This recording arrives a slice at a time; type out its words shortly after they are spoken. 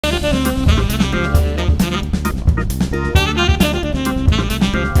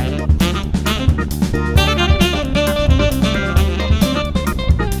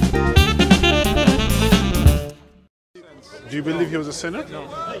you believe he was a sinner? No.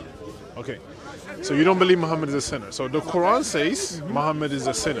 Okay. So you don't believe Muhammad is a sinner. So the Quran says Muhammad is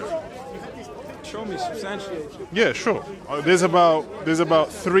a sinner. Show me, substantiate. Yeah, sure. There's about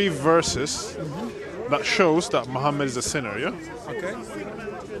 3 verses that shows that Muhammad is a sinner, yeah? Okay.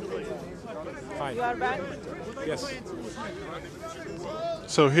 Fine. You are back? Yes.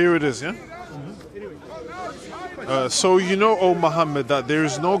 So here it is, yeah? So you know, O Muhammad, that there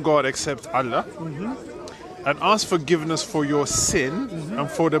is no God except Allah, and ask forgiveness for your sin and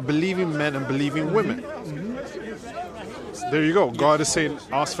for the believing men and believing women. There you go. God is saying,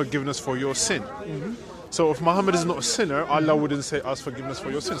 ask forgiveness for your sin. So if Muhammad is not a sinner, Allah wouldn't say, ask forgiveness for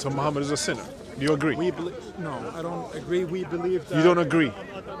your sin. So Muhammad is a sinner. Do you agree? No, I don't agree. We believe that. You don't agree?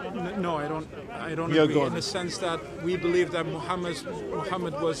 No, I don't. I don't Yeah, agree go on. in the sense that we believe that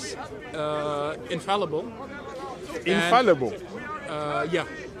Muhammad was infallible. Infallible? Yeah,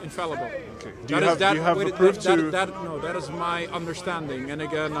 infallible. Okay. Do you have a proof to... No, that is my understanding. And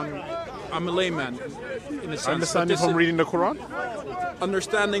again, I'm a layman in a sense. Understanding from reading the Quran?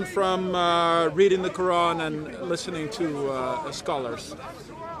 Understanding from reading the Quran and listening to scholars.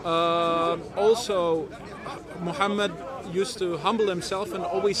 Also, Muhammad used to humble himself and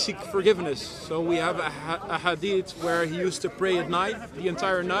always seek forgiveness. So we have a hadith where he used to pray at night, the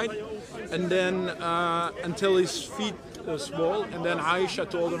entire night, and then until his feet swole. And then Aisha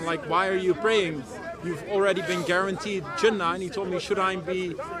told him, like, why are you praying? You've already been guaranteed Jannah. And he told me,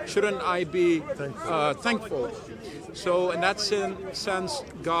 shouldn't I be thankful? So in that sense,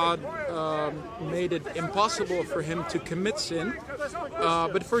 God made it impossible for him to commit sin.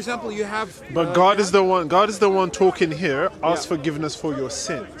 But for example, you have... But God is the one talking here, ask forgiveness for your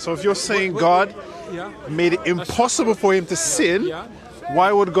sin. So if you're saying God made it impossible for him to sin,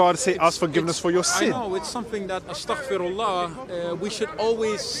 why would God say ask forgiveness for your sin? I know, it's something that, astaghfirullah, we should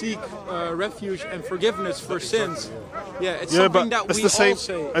always seek refuge and forgiveness for sins. Yeah, it's something that we all say.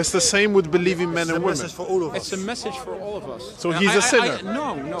 It's the same with believing men and women. It's a message for all of us. It's a message for all of us. So he's a sinner?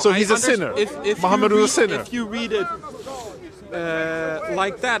 No. So he's a sinner? If Muhammad was a sinner? If you read it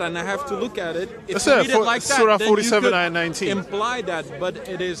like that, and I have to look at it, if That's you it, read it like that, Surah then 47, you could ayah 19. imply that, but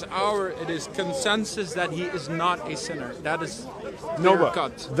it is consensus that he is not a sinner. That is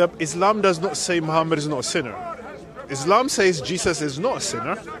cut. Islam does not say Muhammad is not a sinner. Islam says Jesus is not a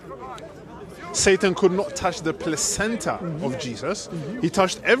sinner. Satan could not touch the placenta of Jesus. He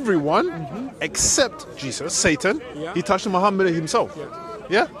touched everyone except Jesus, Satan. He touched Muhammad himself.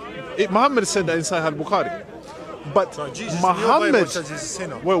 Muhammad said that in Sahih al-Bukhari. But Muhammad,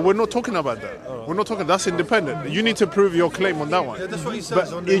 well, we're not talking about that. We're not talking. That's independent. You need to prove your claim on that one. That's what he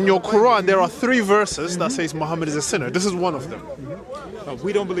says. But in your Quran, there are 3 verses that says Muhammad is a sinner. This is one of them. No,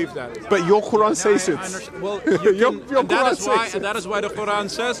 we don't believe that. But your Quran says it. Well, your Quran says it. That is why the Quran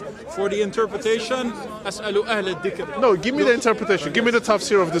says, for the interpretation, as'alu ahl al-dhikr. No, give me the interpretation. Give me the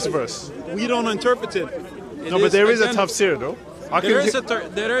tafsir of this verse. We don't interpret it. No, but there is a tafsir though. There is a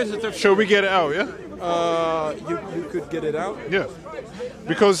tafsir. Shall we get it out, yeah? You could get it out. Yeah.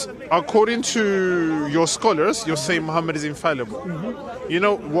 Because according to your scholars, you're saying Muhammad is infallible. You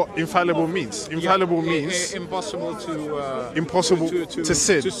know what infallible means? Infallible means impossible to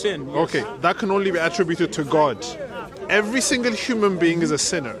sin. To sin. Yes. Okay, that can only be attributed to God. Every single human being is a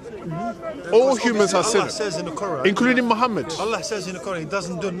sinner. All humans are sinners, says in the Quran, including Muhammad. Allah says in the Quran, he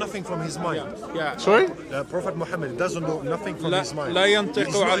doesn't do nothing from his mind. Yeah. Sorry? Prophet Muhammad doesn't do nothing from his mind. لا ينطق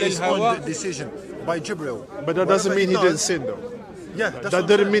It's not على his الهوى. own decision by Jibril. But that doesn't mean he didn't sin though. Yeah, that's That what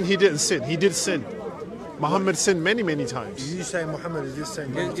doesn't I'm mean he didn't sin. He did sin. Muhammad sinned many, many times. You say Muhammad is just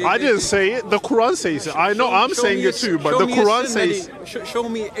saying. I didn't say it. The Quran says it. I know I'm saying it too, but the Quran says... Show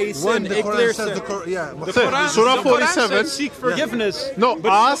me a sin, When the a clear Quran says sin. the Quran, Surah 47. Says seek forgiveness. No,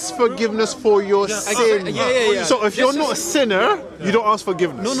 ask forgiveness for your sin. Yeah. So if you're not a sinner, you don't ask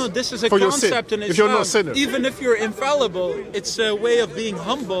forgiveness. No, this is a for your sin. concept in Islam. If you're not a sinner. Even if you're infallible, it's a way of being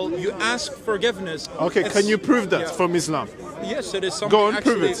humble. You ask forgiveness. Okay, can you prove that from Islam? Yes, it is something. Go on,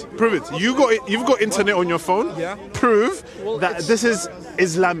 prove it. Prove it. You've got internet on your phone. Yeah. Prove Well, that this is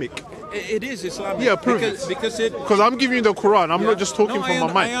Islamic. It is Islamic. Yeah, prove because, it. Because I'm giving you the Quran. I'm not just talking from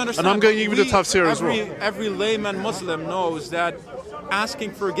my mind. And I'm going to give you the tafsir as well. Every layman Muslim knows that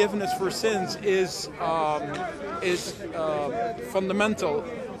asking forgiveness for sins is fundamental.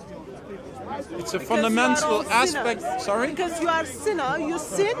 It's a fundamental aspect. Sorry? Because you are a sinner, you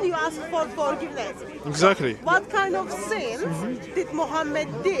sin, you ask for forgiveness. Exactly. What kind of sin did Muhammad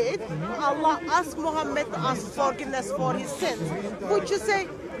did? Allah asked Muhammad to ask forgiveness for his sins. Would you say,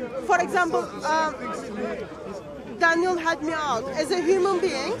 for example, Daniel had me out. As a human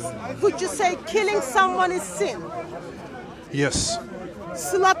being, would you say killing someone is sin? Yes.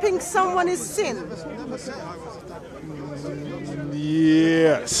 Slapping someone is sin?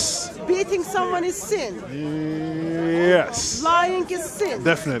 Yes. Beating someone is sin. Yes. Lying is sin.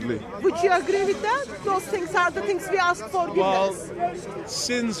 Definitely. Would you agree with that? Those things are the things we ask Well, forgiveness.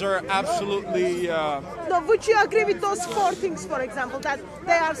 sins are absolutely. No, would you agree with those 4 things, for example, that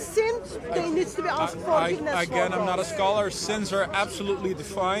they are sin, they need to be asked forgiveness Again, for? I'm not a scholar. Sins are absolutely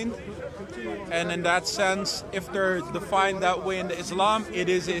defined, and in that sense, if they're defined that way in the Islam, it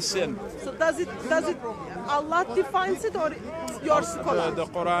is a sin. So does it Allah defines it or your scholar? The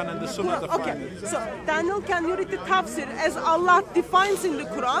Quran and the Sunnah define Okay, it. so Daniel, can you read the tafsir as Allah defines in the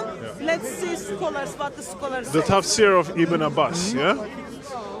Quran? Let's see scholars, what the scholars The say. tafsir of Ibn Abbas, yeah?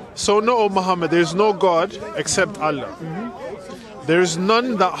 So know, O Muhammad, there is no God except Allah. There is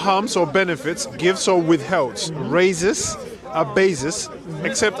none that harms or benefits, gives or withholds, raises, abases,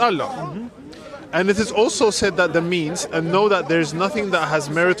 except Allah. And it is also said that the means, and know that there is nothing that has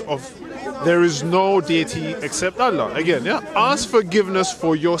merit of, there is no deity except Allah. Again, yeah? Ask forgiveness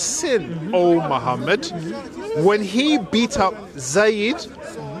for your sin, O Muhammad, when he beat up Zayd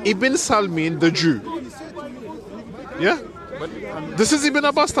ibn Salmin, the Jew. Yeah? This is Ibn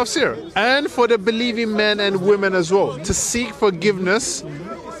Abbas tafsir. And for the believing men and women as well, to seek forgiveness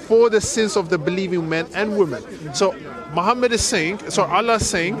for the sins of the believing men and women. So Muhammad is saying, so Allah is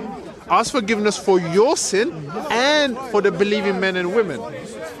saying, ask forgiveness for your sin and for the believing men and women.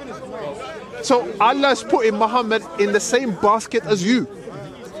 So Allah is putting Muhammad in the same basket as you.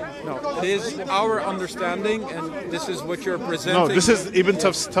 No, it is our understanding, and this is what you're presenting. No, this is Ibn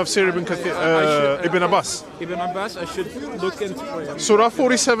Tafsir Ibn Kathir, Ibn Abbas. Ibn Abbas, I should look into it. Surah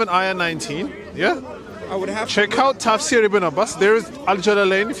 47, Ayah 19. Yeah? I would have Check out Tafsir Ibn Abbas. There is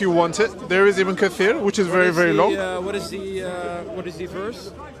Al-Jalalain if you want it. There is Ibn Kathir, which is very, very long. What is the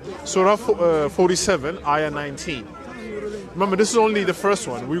verse? Surah 47, Ayah 19. Remember, this is only the first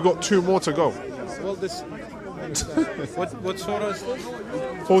one. We've got 2 more to go. Well, this. what surah is this?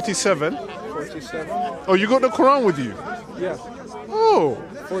 47. 47. Oh, you got the Quran with you? Yeah. Oh,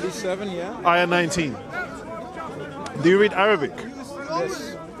 47. Yeah. Ayah 19. Do you read Arabic?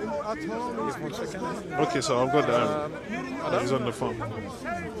 Yes. Just 1 second. Okay, so I've got the Arabic. He's on the phone.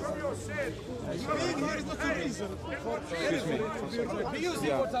 Excuse me. 1 second.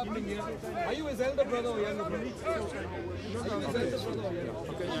 Yeah. Are you his elder brother or younger brother?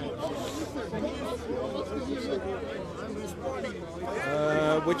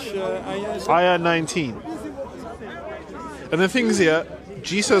 Which ayah is it? Ayah 19. And the thing is here,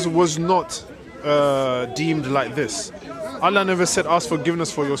 Jesus was not deemed like this. Allah never said ask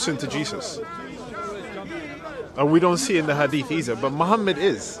forgiveness for your sin to Jesus. And we don't see in the hadith either, but Muhammad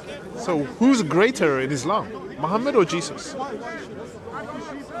is. So who's greater in Islam? Muhammad or Jesus?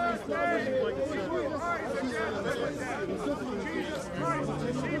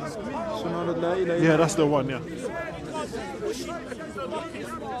 Yeah, that's the one, yeah.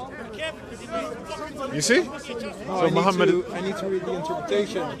 You see? Oh, So Muhammad. I need to read the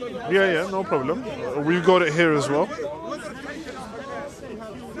interpretation. Yeah, no problem. We've got it here as well.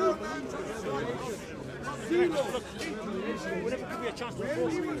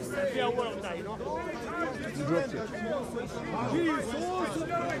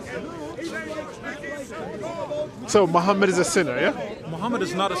 So Muhammad is a sinner, yeah? Muhammad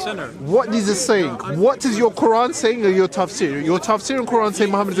is not a sinner. What is it saying? What is your Quran saying or your tafsir? Your tafsir and Quran say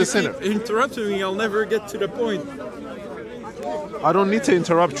Muhammad is a sinner. Interrupting me, I'll never get to the point. I don't need to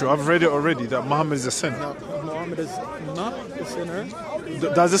interrupt you. I've read it already that Muhammad is a sinner. Muhammad is not a sinner.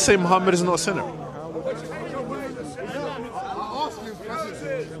 Does it say Muhammad is not a sinner?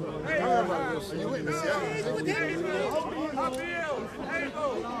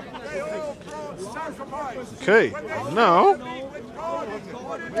 Okay, now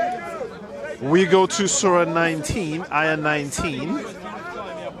we go to Surah 19, Ayah 19.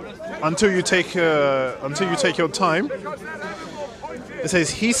 Until you take your time. It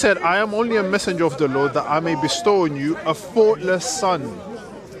says, he said, I am only a messenger of the Lord that I may bestow on you a faultless son,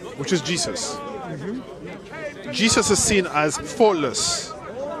 which is Jesus. Jesus is seen as faultless.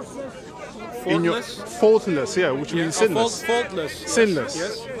 Faultless, yeah, which means sinless. Faultless. Sinless.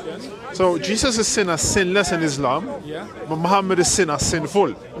 Yes. So Jesus is seen as sinless in Islam, Yeah. but Muhammad is seen as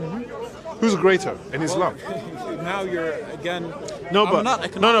sinful. Who's greater in Islam? Now you're again. No, I'm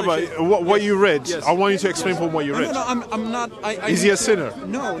but not what you read, Yes. I want you to explain from what you read. No, I'm not. Is he a sinner?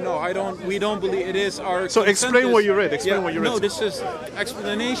 No, I don't. We don't believe it is our. So explain consent what is- you read. Explain yeah, what you read. No, this is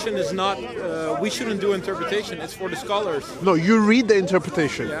explanation is not. We shouldn't do interpretation. It's for the scholars. No, you read the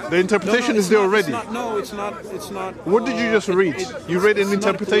interpretation. Yeah? The interpretation No, is there it's already. not, no, it's not. It's not. What did you just read? You read an it's not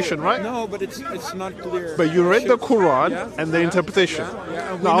interpretation, clear. right? No, but it's not clear. But you read the Quran Yeah, and the interpretation.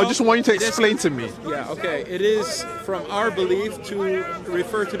 yeah, and we Now, I know just want you to it is- explain to me. Yeah, okay. It is from our belief to to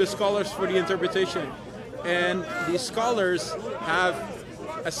refer to the scholars for the interpretation. And the scholars have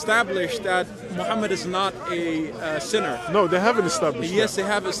established that Muhammad is not a sinner. No, they haven't established. Yes, that. they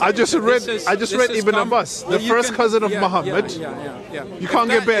have established. I just read Ibn Abbas, the first cousin of Muhammad. Yeah. You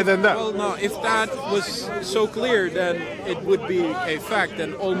can't get better than that. Well, no, if that was so clear, then it would be a fact,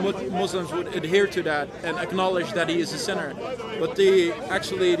 and all Muslims would adhere to that and acknowledge that he is a sinner. But the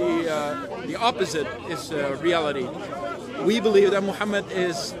opposite is reality. We believe that Muhammad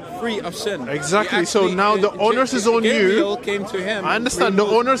is free of sin. Exactly. So now the onus is on you. Came to him. I understand. The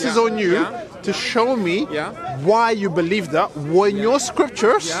onus is on you to show me why you believe that when your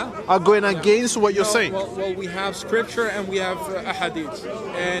scriptures are going against what you're saying. Well, we have scripture and we have a hadith,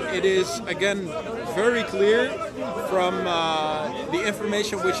 and it is again very clear from the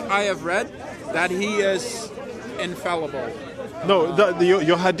information which I have read that he is infallible. No,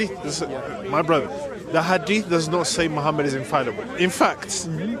 your hadith, my brother. The hadith does not say Muhammad is infallible. In fact,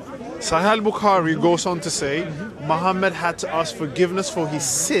 Sahih al-Bukhari goes on to say Muhammad had to ask forgiveness for his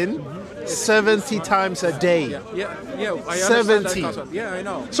sin 70 times a day. I 70. Yeah, I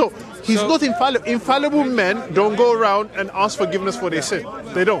know. So he's not infallible. Infallible men don't go around and ask forgiveness for their sin.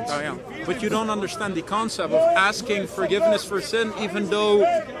 They don't. But you don't understand the concept of asking forgiveness for sin, even though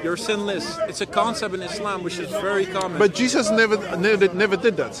you're sinless. It's a concept in Islam which is very common. But Jesus never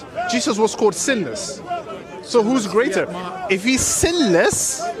did that. Jesus was called sinless. So who's greater? If he's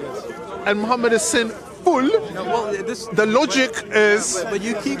sinless and Muhammad is sinful, the logic is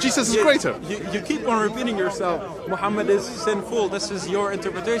Jesus is greater. You keep on repeating yourself. Muhammad is sinful. This is your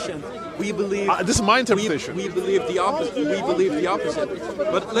interpretation. We believe. This is my interpretation. We believe the opposite. We believe the opposite.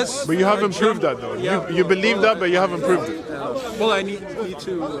 But you haven't proved that, though. You believe that, but you haven't proved it. Well, I need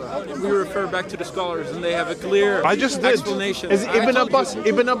to. We refer back to the scholars, and they have a clear explanation.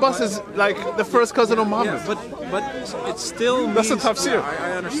 Ibn Abbas is like the first cousin of Muhammad. Yeah, but it's still. That's a tafsir.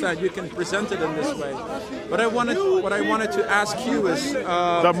 I understand. You can present it in this way. But what I wanted to ask you is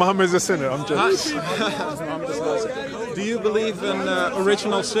that Muhammad is a sinner. I'm just. Do you believe in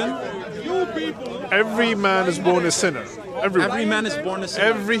original sin? Every man is born a sinner. Every man is born a sinner.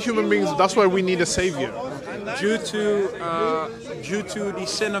 Every human being. That's why we need a savior. Due to the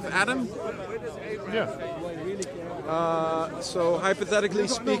sin of Adam? Yeah. So hypothetically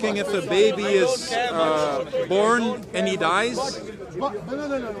speaking, if a baby is born and he dies,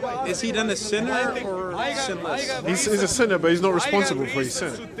 is he then a sinner or sinless? He's a sinner, but he's not responsible for his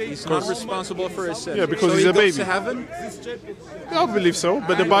sin. He's not responsible for his sin. Yeah, because so he's a baby. Goes to heaven? Yeah, I believe so,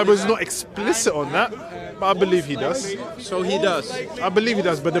 but the Bible is not explicit on that. But I believe he does. So he does. I believe he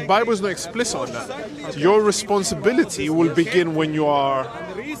does, but the Bible is not explicit on that. Your responsibility will begin when you are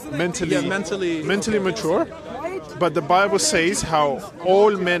mentally mature. But the Bible says how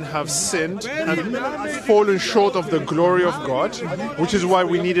all men have sinned and fallen short of the glory of God, which is why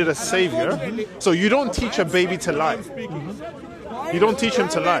we needed a savior. So you don't teach a baby to lie. You don't teach them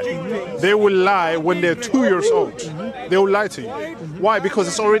to lie. They will lie when they're 2 years old. They will lie to you. Why? Because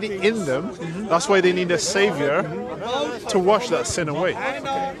it's already in them. That's why they need a savior to wash that sin away.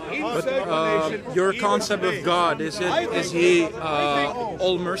 But your concept of God, is he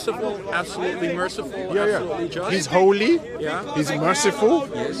all merciful, absolutely merciful, absolutely just? He's holy, he's merciful,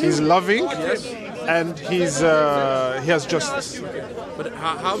 he's loving, and he has justice. But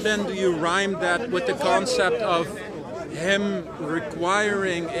how then do you rhyme that with the concept of him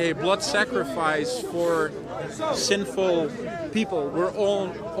requiring a blood sacrifice for sinful people? We're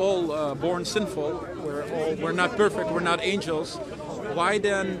all born sinful. We're not perfect. We're not angels. Why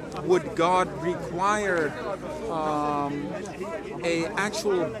then would God require a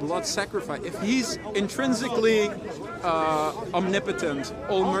actual blood sacrifice? If he's intrinsically omnipotent,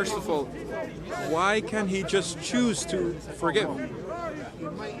 all merciful, why can't he just choose to forgive?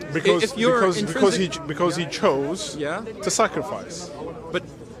 Because he chose to sacrifice.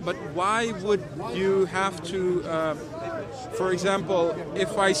 But why would you have to? For example,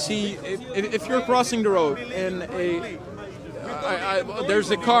 if you're crossing the road and there's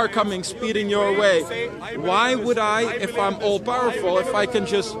a car coming speeding your way, why would I, if I'm all powerful, if I can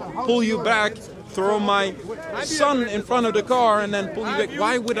just pull you back, throw my son in front of the car and then pull you back?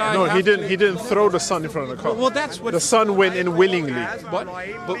 Why would I? No, he didn't throw the son in front of the car. Well, that's what the son went in willingly. But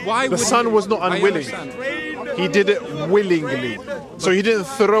why? The son was not unwilling. He did it willingly. So he didn't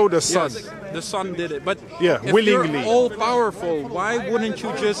throw the son. Yes, the son did it. But willingly. If you're all powerful, why wouldn't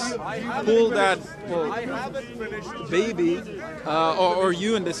you just pull that baby, or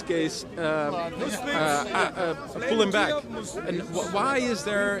you in this case, pull him back? And why is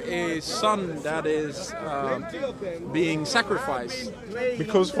there a son that is being sacrificed?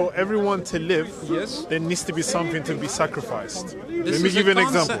 Because for everyone to live, there needs to be something to be sacrificed. This Let me is give a you an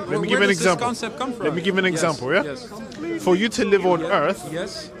concept. example. Let me Where give you an does this example. concept come from? Let me give you an Yes, example, yeah? Yes. For you to live on earth,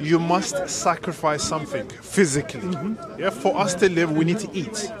 Yes. you must sacrifice something physically. Yeah, for us to live, we need to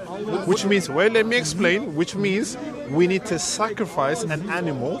eat. Which means, well, let me explain, which means we need to sacrifice an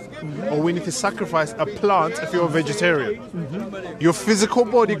animal or we need to sacrifice a plant if you're a vegetarian. Your physical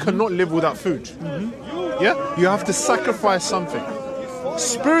body cannot live without food. Yeah, you have to sacrifice something.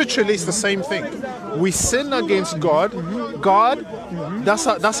 Spiritually, it's the same thing. We sin against God. God,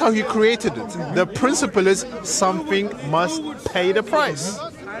 that's how He created it. The principle is something must pay the price.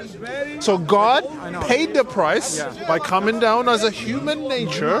 So God paid the price by coming down as a human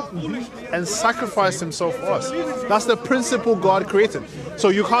nature and sacrificed Himself for us. That's the principle God created. So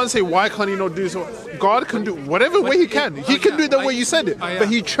you can't say, why can't He not do so? God can do whatever way He can. He can do it the way you said it. But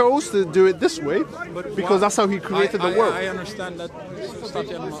He chose to do it this way because that's how He created the world. I understand that. Stop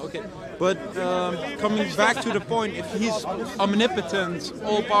the animal. Okay. But coming back to the point, if He's omnipotent,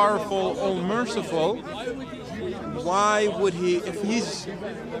 all-powerful, all-merciful, why would He, if He's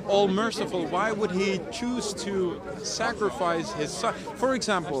all-merciful, why would He choose to sacrifice His Son? For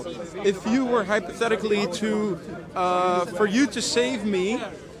example, if you were hypothetically to, for you to save me,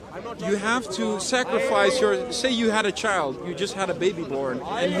 you have to sacrifice your. Say you had a child, you just had a baby born,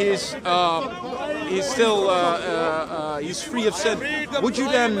 and he's still he's free of sin. Would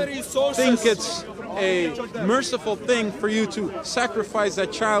you then think it's a merciful thing for you to sacrifice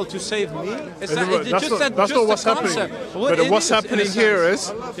that child to save me? That's not what's happening. But what's happening here is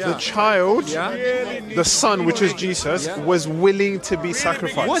the child, the son, which is Jesus, was willing to be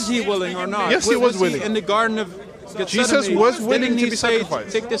sacrificed. Was He willing or not? Yes, He was willing. In the Garden of Gethsemane, Jesus was willing to be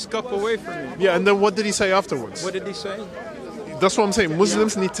sacrificed. Take this cup away from me. Yeah, and then what did He say afterwards? What did He say? That's what I'm saying.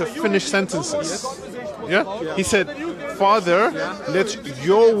 Muslims need to finish sentences. Yeah? He said, Father, let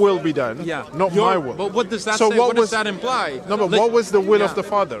your will be done, not my will. But what does that so say? What does that imply? No, but what was the will of the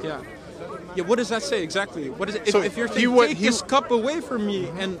Father? Yeah, what does that say exactly? What is it? So if you're saying, take this cup away from me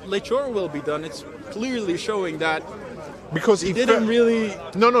and let your will be done, it's clearly showing that because he didn't really.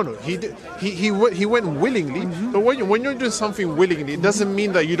 No. He did. He went willingly. But when you're doing something willingly, it doesn't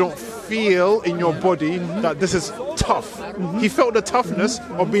mean that you don't feel in your body that this is tough. He felt the toughness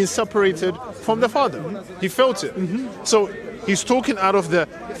of being separated from the Father. He felt it. So he's talking out of the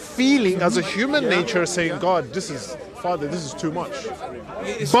feeling as a human nature, saying, "God, this is Father. This is too much."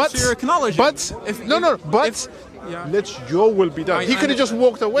 But you're acknowledging. Let your will be done. He could have just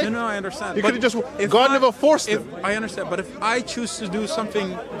walked away. No, I understand. He could have just. God never forced him. I understand, but if I choose to do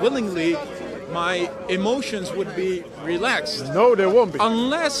something willingly, my emotions would be relaxed. No, they won't be.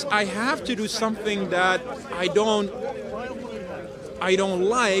 Unless I have to do something that I don't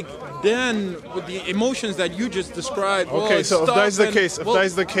like, then with the emotions that you just described. Okay, so if that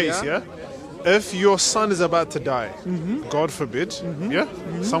is the case, if your son is about to die, God forbid,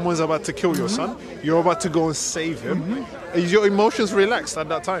 someone's about to kill your son, you're about to go and save him, is your emotions relaxed at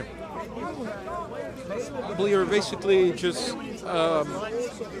that time? Well, you're basically just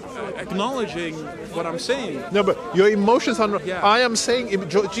acknowledging what I'm saying. No, but your emotions are not. I am saying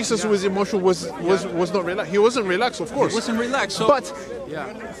Jesus was emotional was not relaxed. He wasn't relaxed, of course. He wasn't relaxed. So, but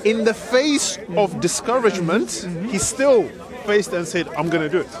in the face of discouragement, he still faced and said, "I'm going to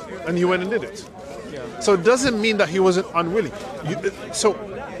do it," and he went and did it. So it doesn't mean that he wasn't unwilling. So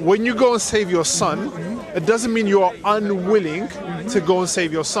when you go and save your son, it doesn't mean you are unwilling to go and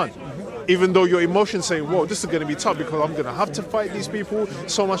save your son. Even though your emotions say, "Whoa, this is going to be tough because I'm going to have to fight these people,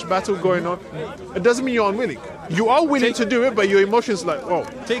 so much battle going on," it doesn't mean you're unwilling. You are willing to do it, but your emotions like, "Whoa."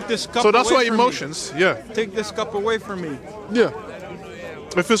 Take this cup. So that's away why from emotions, me. Take this cup away from me. Yeah.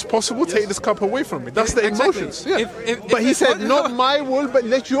 If it's possible, take this cup away from me. That's the emotions. Yeah. But he said, "Not my will, but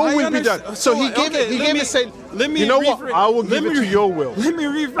let your will be done." So he gave it. He gave it. Said, "You know what? I will give it to your will." Let me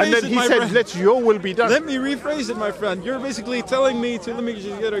rephrase it, and then he said, "Let your will be done." Let me rephrase it, my friend. You're basically telling me to let me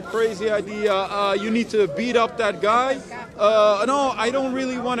just get a crazy idea. You need to beat up that guy. No, I don't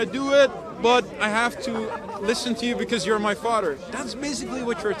really want to do it, but I have to listen to you because you're my father. That's basically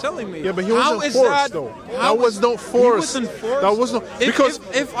what you're telling me. Yeah, but he wasn't forced, though. That was not forced. He wasn't forced. That was not because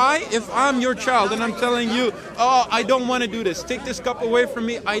if I'm your child and I'm telling you, "Oh, I don't want to do this. Take this cup away from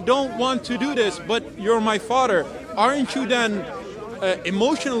me. I don't want to do this, but you're my father." Aren't you then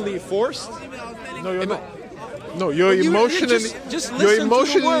emotionally forced? No, you're not. No, you're emotionally. You're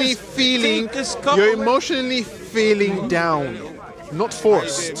emotionally feeling. You're emotionally feeling down, not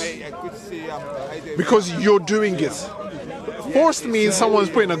forced. Because you're doing it. Forced means someone's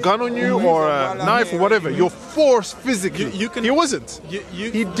putting a gun on you or a knife or whatever. You're forced physically. He wasn't.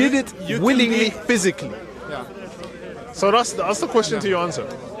 He did it willingly, physically. Yeah. So that's the question to your answer.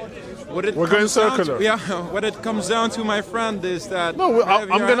 We're going circular. What it comes down to, my friend, is that... No, I'm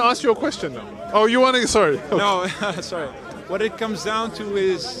going to ask you a question now. Oh, you want to... Sorry. Okay. No, sorry. What it comes down to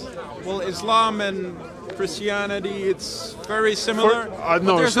is, well, Islam and Christianity, it's very similar.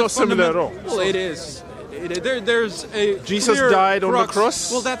 No, it's not similar at all. Well, it is. There's a Jesus clear died on the crux.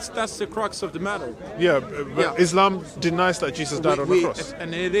 cross? Well, that's the crux of the matter. Yeah, but Islam denies that Jesus died on the cross.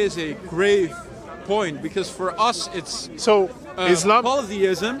 And it is a grave point, because for us it's Islam...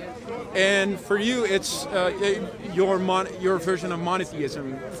 polytheism, and for you it's your version of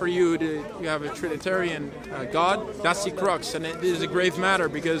monotheism. For you, you have a Trinitarian God. That's the crux, and it is a grave matter,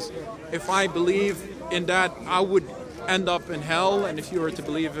 because if I believe in that, I would end up in hell, and if you were to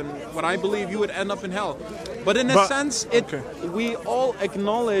believe in what I believe, you would end up in hell. But in a sense, we all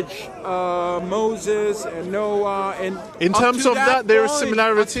acknowledge Moses and Noah, and in terms of that, there is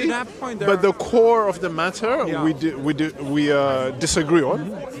similarity. But the core of the matter, we disagree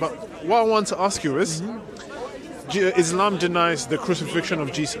on. But what I want to ask you is, Islam denies the crucifixion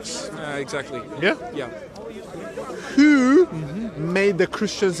of Jesus. Exactly. Yeah. Yeah. Who made the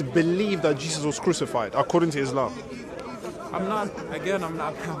Christians believe that Jesus was crucified, according to Islam? I'm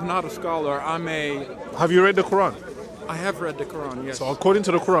not a scholar. Have you read the Quran? I have read the Quran, yes. So according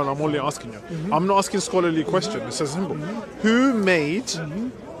to the Quran, I'm only asking you. I'm not asking scholarly question. It's as simple. Who made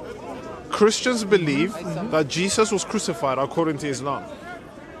Christians believe that Jesus was crucified according to Islam?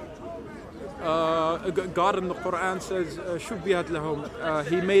 God in the Quran says, "Shubbihat lahum."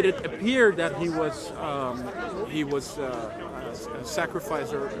 He made it appear that he was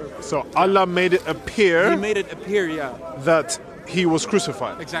sacrificed. So Allah made it appear. He made it appear, that he was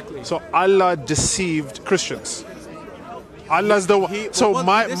crucified. Exactly. So Allah deceived Christians. Allah's the one.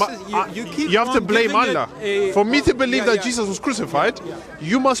 You have to blame Allah. For me to believe that Jesus was crucified,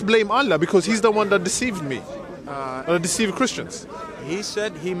 you must blame Allah, because He's the one that deceived me, that deceived Christians. He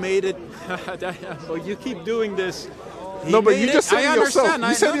said He made it. But you keep doing this. But you just said it yourself.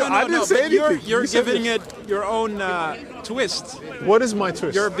 You said I didn't say anything. You're giving it your own twist. What is my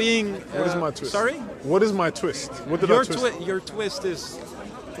twist? You're being. What is my twist? Sorry? What is my twist? What did I twist? Your twist is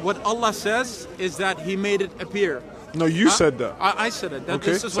what Allah says is that He made it appear. No, you said that. I said it.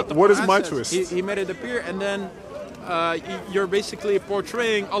 Okay. This is what the what is Quran my says. twist? He made it appear, and then you're basically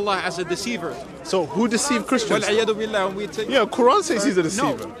portraying Allah as a deceiver. So who deceived Christians? Yeah, Quran says He's a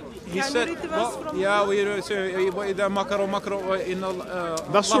deceiver. No. He said,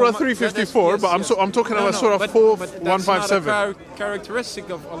 that's Surah 354, but I'm talking about Surah 4157. That's not a characteristic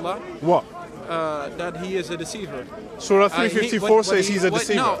of Allah. What? That He is a deceiver. Surah 354 says He's a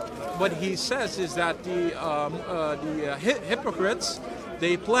deceiver. No, what He says is that the hypocrites,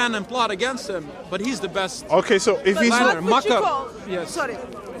 they plan and plot against Him, but He's the best. Okay, so if He's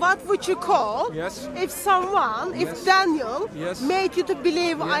what would you call if Daniel made you to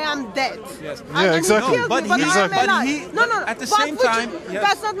believe I am dead? Yes. Yeah, exactly. No, but at the same time,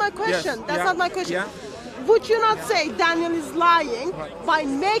 that's not my question. That's not my question. Yeah. Would you not say Daniel is lying by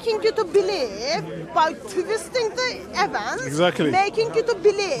making you to believe, by twisting the events, making you to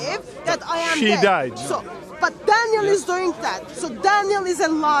believe that I am dead? She died. But Daniel is doing that. So Daniel is a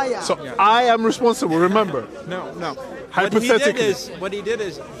liar. So I am responsible, remember? No. Hypothetically. What he did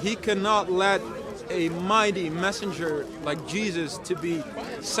is he cannot let a mighty messenger like Jesus to be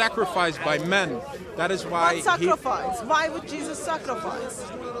sacrificed by men. That is why What sacrifice? Why would Jesus sacrifice?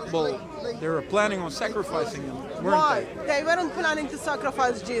 Well, they were planning on sacrificing him, weren't Why? They weren't planning to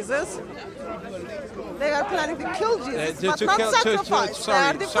sacrifice Jesus. They are planning to kill Jesus, but not sacrifice. They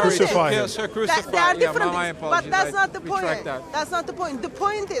are different things. They are different things. But that's not the point. That's not the point. The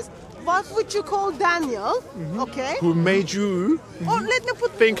point is, what would you call Daniel? Okay. Who made you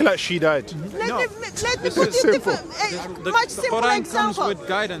think like she died? Let me put it much simple example. With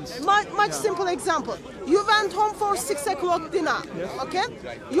guidance. Much simple example. You went home for 6 o'clock dinner. Okay.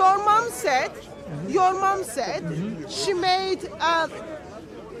 Your mom said. She made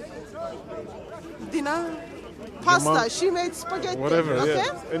dinner. Pasta. She made spaghetti. Whatever. Okay.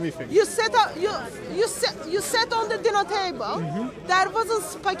 Yeah, anything. You sat on the dinner table. There wasn't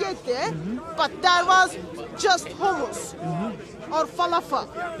spaghetti, but there was just hummus or falafel.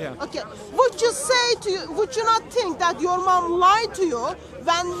 Yeah. Okay. Would you not think that your mom lied to you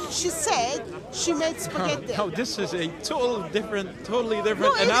when she said she made spaghetti? No, this is a totally different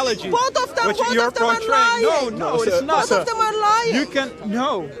analogy. Both of them are lying. No, it's not. Both of them are lying. You can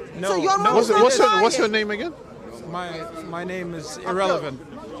no. So your mom is not lying. What's your name again? My name is irrelevant.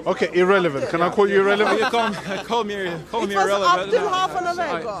 Okay, irrelevant. Can I call you irrelevant? You call me irrelevant. Abdul half an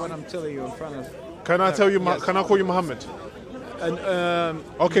hour ago. What I'm telling you in front of. Can I tell you? Can I call you Muhammad? And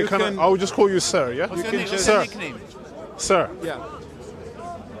okay, I will just call you sir. Yeah. What's your nickname? Sir. Yeah.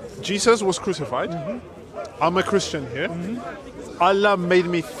 Jesus was crucified. I'm a Christian here. Allah made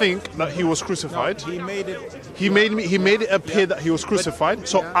me think that he was crucified. No, he made it. He made it appear that he was crucified.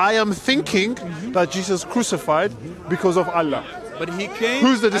 So I am thinking that Jesus crucified because of Allah. But he came.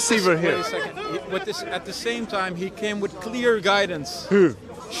 Who's the deceiver here? Wait a second. At the same time, he came with clear guidance. Who?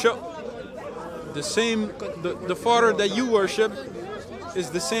 The Father that you worship is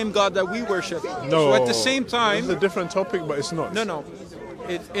the same God that we worship. No. So at the same time, it's a different topic, but it's not. No.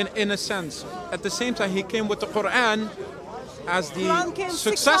 In a sense, at the same time, he came with the Quran as the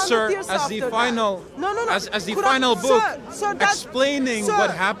successor, as the final, as the final book, explaining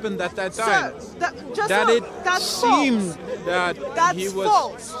what happened at that time. That's seemed false. That that's he was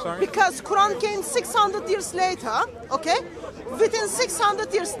false. Sorry? Because Quran came 600 years later. Okay, within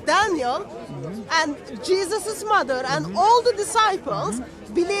 600 years, Daniel and Jesus' mother and all the disciples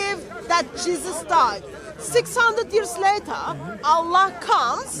believed that Jesus died. 600 years later, Allah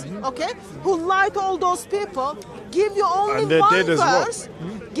comes, okay, who lied to all those people, give you only one verse,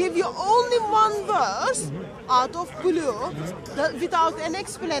 give you only one verse out of blue, without an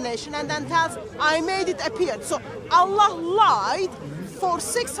explanation, and then tells, I made it appear. So Allah lied for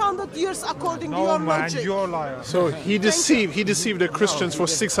 600 years according to your logic. You're a liar. So he deceived the Christians for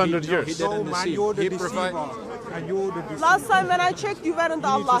 600 years. He didn't deceive. You're the He deceiver. provided. And you're the deceiver. Last time when I checked, you weren't You need to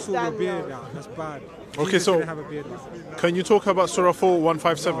Allah sort your beard Daniel. out. That's bad. Okay, Jesus so didn't have a beard. can you talk about Surah 4,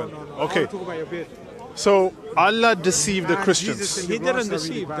 157? No. Okay, I talk about your beard. so Allah deceived the And Christians. Jesus He in the didn't grass are really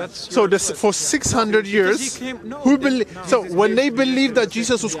deceive. bad. That's So for 600 years, when they believed that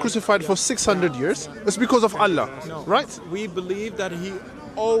Jesus was crucified for 600 years, it's because of Allah, right? We believe that he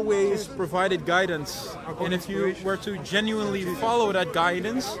always provided guidance, and if you were to genuinely follow that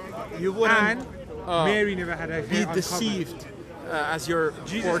guidance, you wouldn't Mary never had her be hair deceived as you're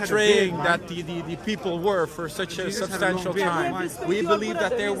Jesus had a portraying beard, that the people were for such a Jesus had a substantial long beard, time. man. We believe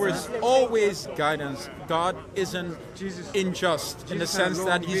that there was always guidance. God isn't Jesus- unjust in the Jesus had a sense long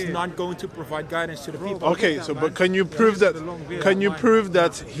that he's beard. not going to provide guidance to the people. Okay, so but can you prove that? Can you prove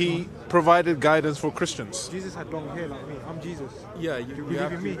that he provided guidance for Christians? Jesus had long hair like me. I'm Jesus. Yeah, You you believe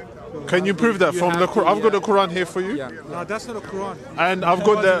have in me? to. Can you prove that You from the have to, Quran? I've got yeah. the Quran here for you, Yeah. No, that's not a Quran. and I've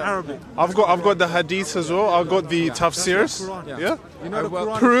got Quran's in Arabic. I've got the hadiths as well. I've got the tafsirs. Quran. Yeah, You know the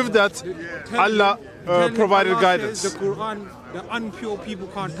Quran. prove that Allah provided Allah guidance. says the Quran, the unpure people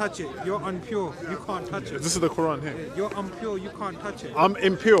can't touch it. You're unpure. You can't touch it. This is the Quran here. You're impure. You can't touch it. I'm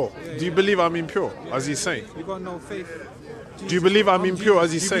impure. Do you believe I'm impure, as he's saying? You got no faith. Do you believe I'm impure,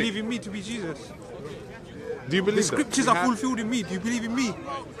 as he's Do you saying? believe in me to be Jesus? Do you The believe that? scriptures are fulfilled in me. Do you believe in me?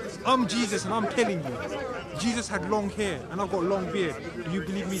 I'm Jesus, and I'm telling you, Jesus had long hair, and I've got long beard. Do you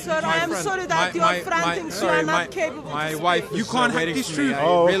believe me? To Sir, be I am friend? sorry that your friend thinks you are not capable My to wife speak. is You can't hack waiting this for me. truth. I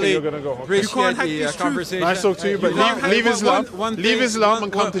Oh, okay, really you're gonna go. Okay. appreciate You can't hack the this truth. conversation. Nice talk to you, but leave Islam. Leave Islam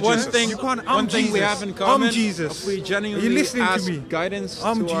and come to one Jesus. Thing, You can't- one I'm thing we Jesus. have in common, I'm Jesus. if we genuinely Are you listening to ask me? guidance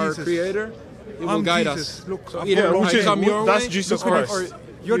I'm to our Jesus. Creator, He will I'm guide Jesus. us. Look, So I've either got long I hair. come your That's way, Jesus or Christ.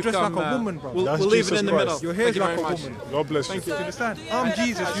 You're you dressed come, like a woman, bro. We'll That's leave Jesus it in the Christ. middle. Your hair's Thank you like very a much. woman. God bless you. Do you understand? I'm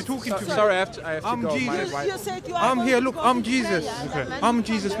Jesus. You're talking to me. Sorry, I have to I'm go. Jesus. You said you are I'm going here. to Look, go I'm to Jesus. prayer, man. I'm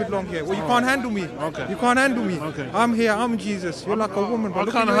Jesus with long hair. Well, you can't handle me. Okay. You can't handle me. Okay. I'm here. I'm Jesus. You're like a woman, bro. I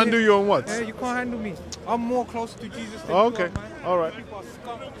Look can't at your handle hair. you on what? Yeah, you can't handle me. I'm more close to Jesus than Okay, you are, man. all right.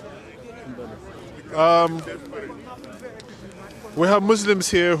 We have Muslims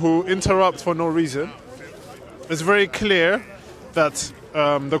here who interrupt for no reason. It's very clear that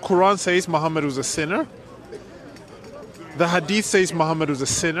the Quran says Muhammad was a sinner. The Hadith says Muhammad was a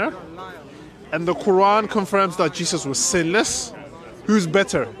sinner. And the Quran confirms that Jesus was sinless. Who's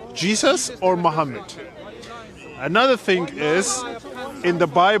better, Jesus or Muhammad? Another thing is, in the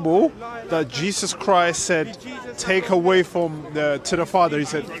Bible, that Jesus Christ said, take away to the Father. He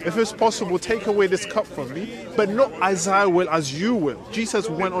said, if it's possible, take away this cup from me, but not as I will, as you will. Jesus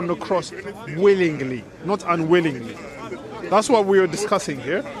went on the cross willingly, not unwillingly. That's what we were discussing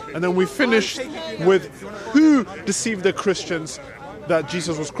here. And then we finished with who deceived the Christians that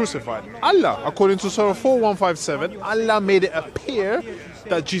Jesus was crucified. Allah. According to Surah 4:157, Allah made it appear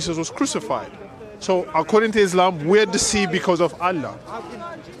that Jesus was crucified. So according to Islam, we're deceived because of Allah.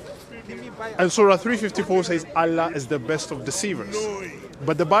 And Surah 354 says Allah is the best of deceivers.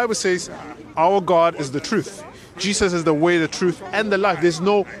 But the Bible says our God is the truth. Jesus is the way, the truth, and the life. There's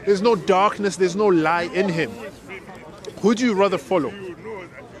no darkness, there's no lie in him. Who do you rather follow?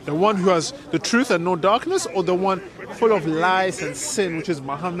 The one who has the truth and no darkness, or the one full of lies and sin, which is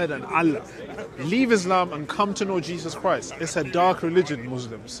Muhammad and Allah? Leave Islam and come to know Jesus Christ. It's a dark religion,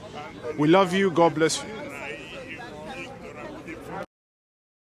 Muslims. We love you. God bless you.